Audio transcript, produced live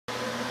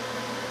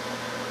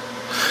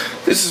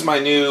This is my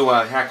new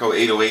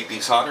Hakko-808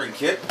 desoldering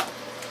kit.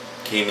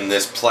 Came in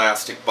this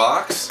plastic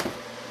box. So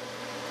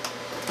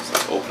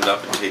let's open it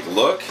up and take a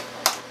look.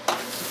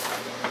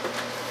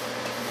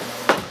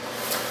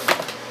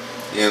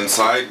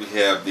 Inside we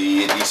have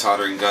the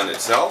desoldering gun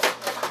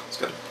itself. It's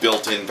got a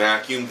built-in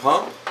vacuum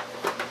pump,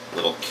 a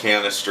little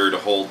canister to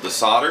hold the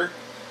solder.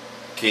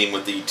 Came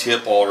with the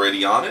tip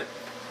already on it.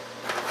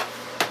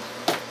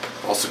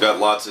 Also got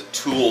lots of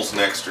tools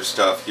and extra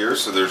stuff here.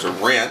 So there's a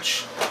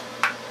wrench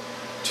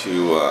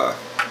to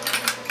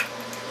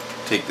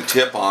take the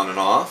tip on and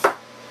off.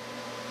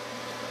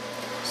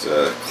 It's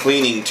a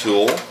cleaning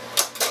tool.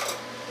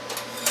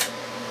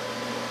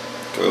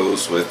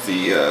 Goes with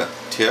the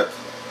tip.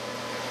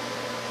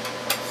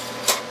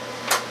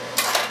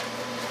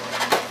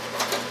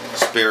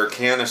 Spare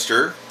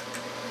canister,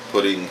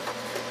 putting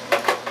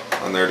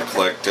on there to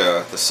collect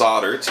the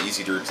solder. It's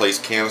easy to replace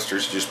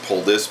canisters. You just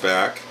pull this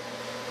back,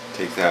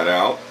 take that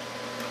out.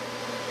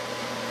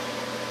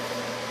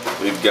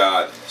 We've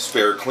got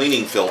spare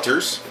cleaning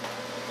filters.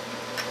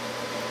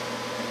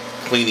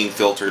 Cleaning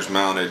filters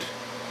mounted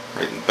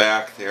right in the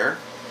back there.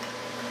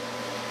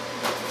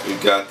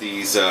 We've got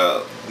these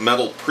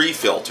metal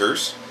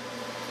pre-filters,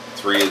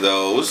 3 of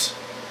those.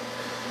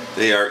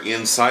 They are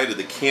inside of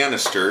the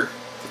canister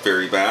at the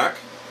very back.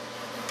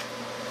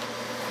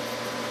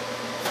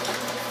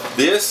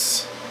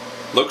 This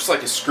looks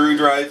like a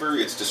screwdriver.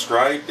 It's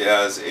described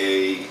as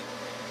a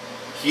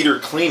heater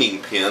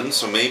cleaning pin,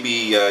 so maybe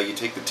you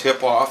take the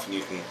tip off and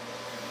you can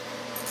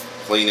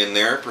clean in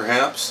there,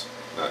 perhaps.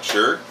 Not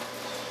sure.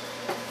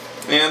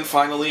 And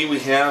finally we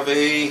have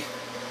a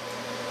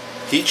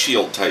heat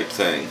shield type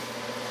thing.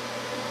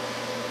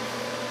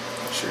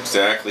 Not sure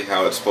exactly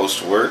how it's supposed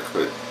to work,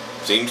 but it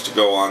seems to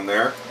go on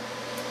there.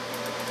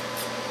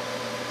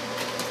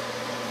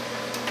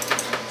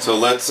 So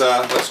let's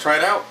try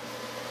it out.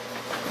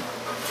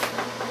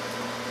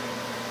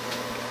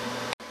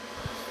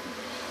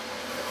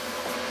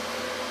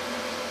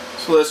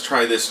 So let's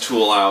try this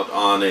tool out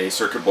on a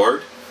circuit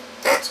board.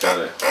 It's got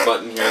a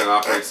button here that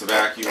operates the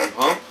vacuum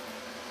pump.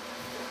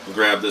 We'll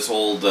grab this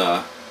old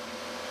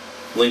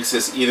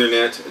Linksys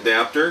Ethernet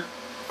adapter.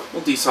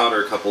 We'll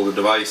desolder a couple of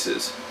the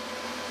devices.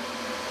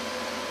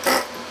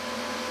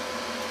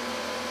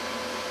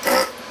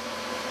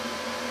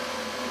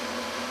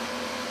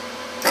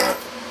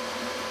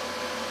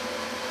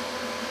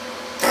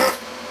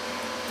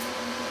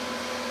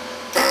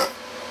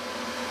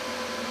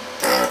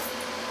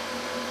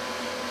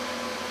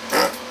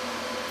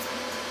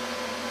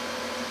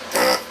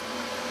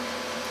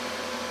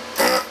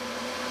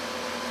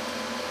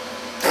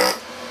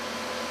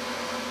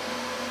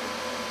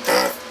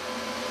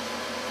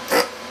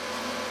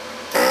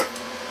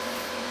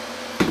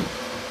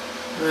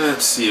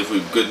 Let's see if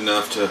we're good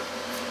enough to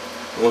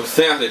look at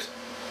that. It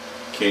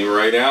came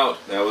right out.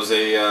 That was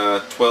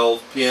a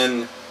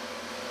 12-pin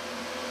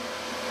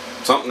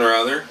something or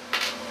other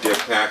dip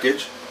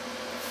package.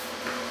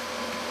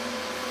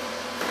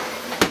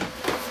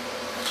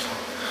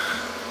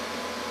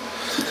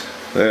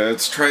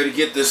 Let's try to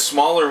get this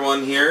smaller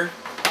one here.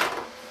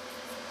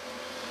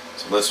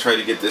 So let's try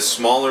to get this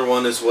smaller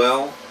one as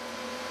well.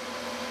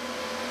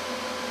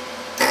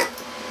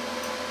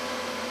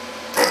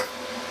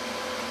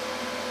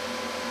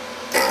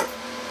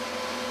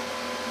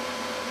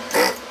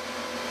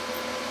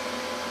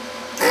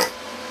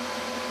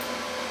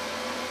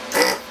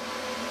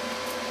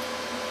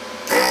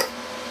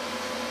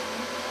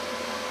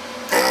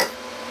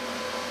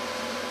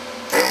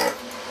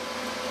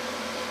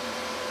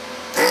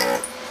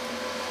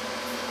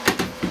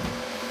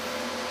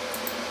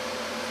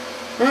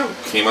 Well,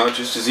 came out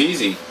just as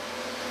easy.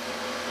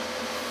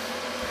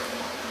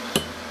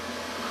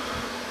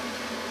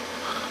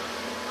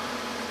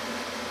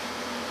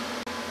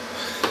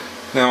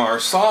 Now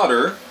our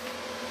solder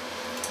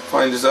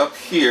finds up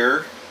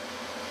here,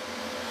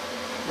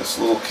 this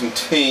little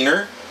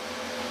container.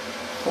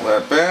 Pull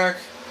that back.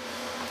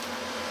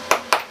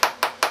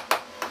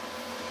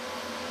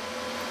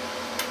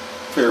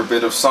 Fair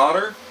bit of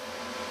solder.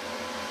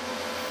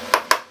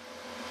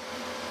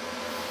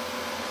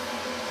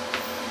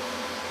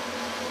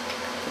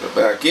 Put it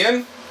back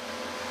in.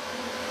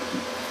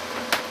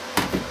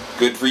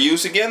 Good for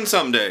use again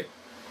someday.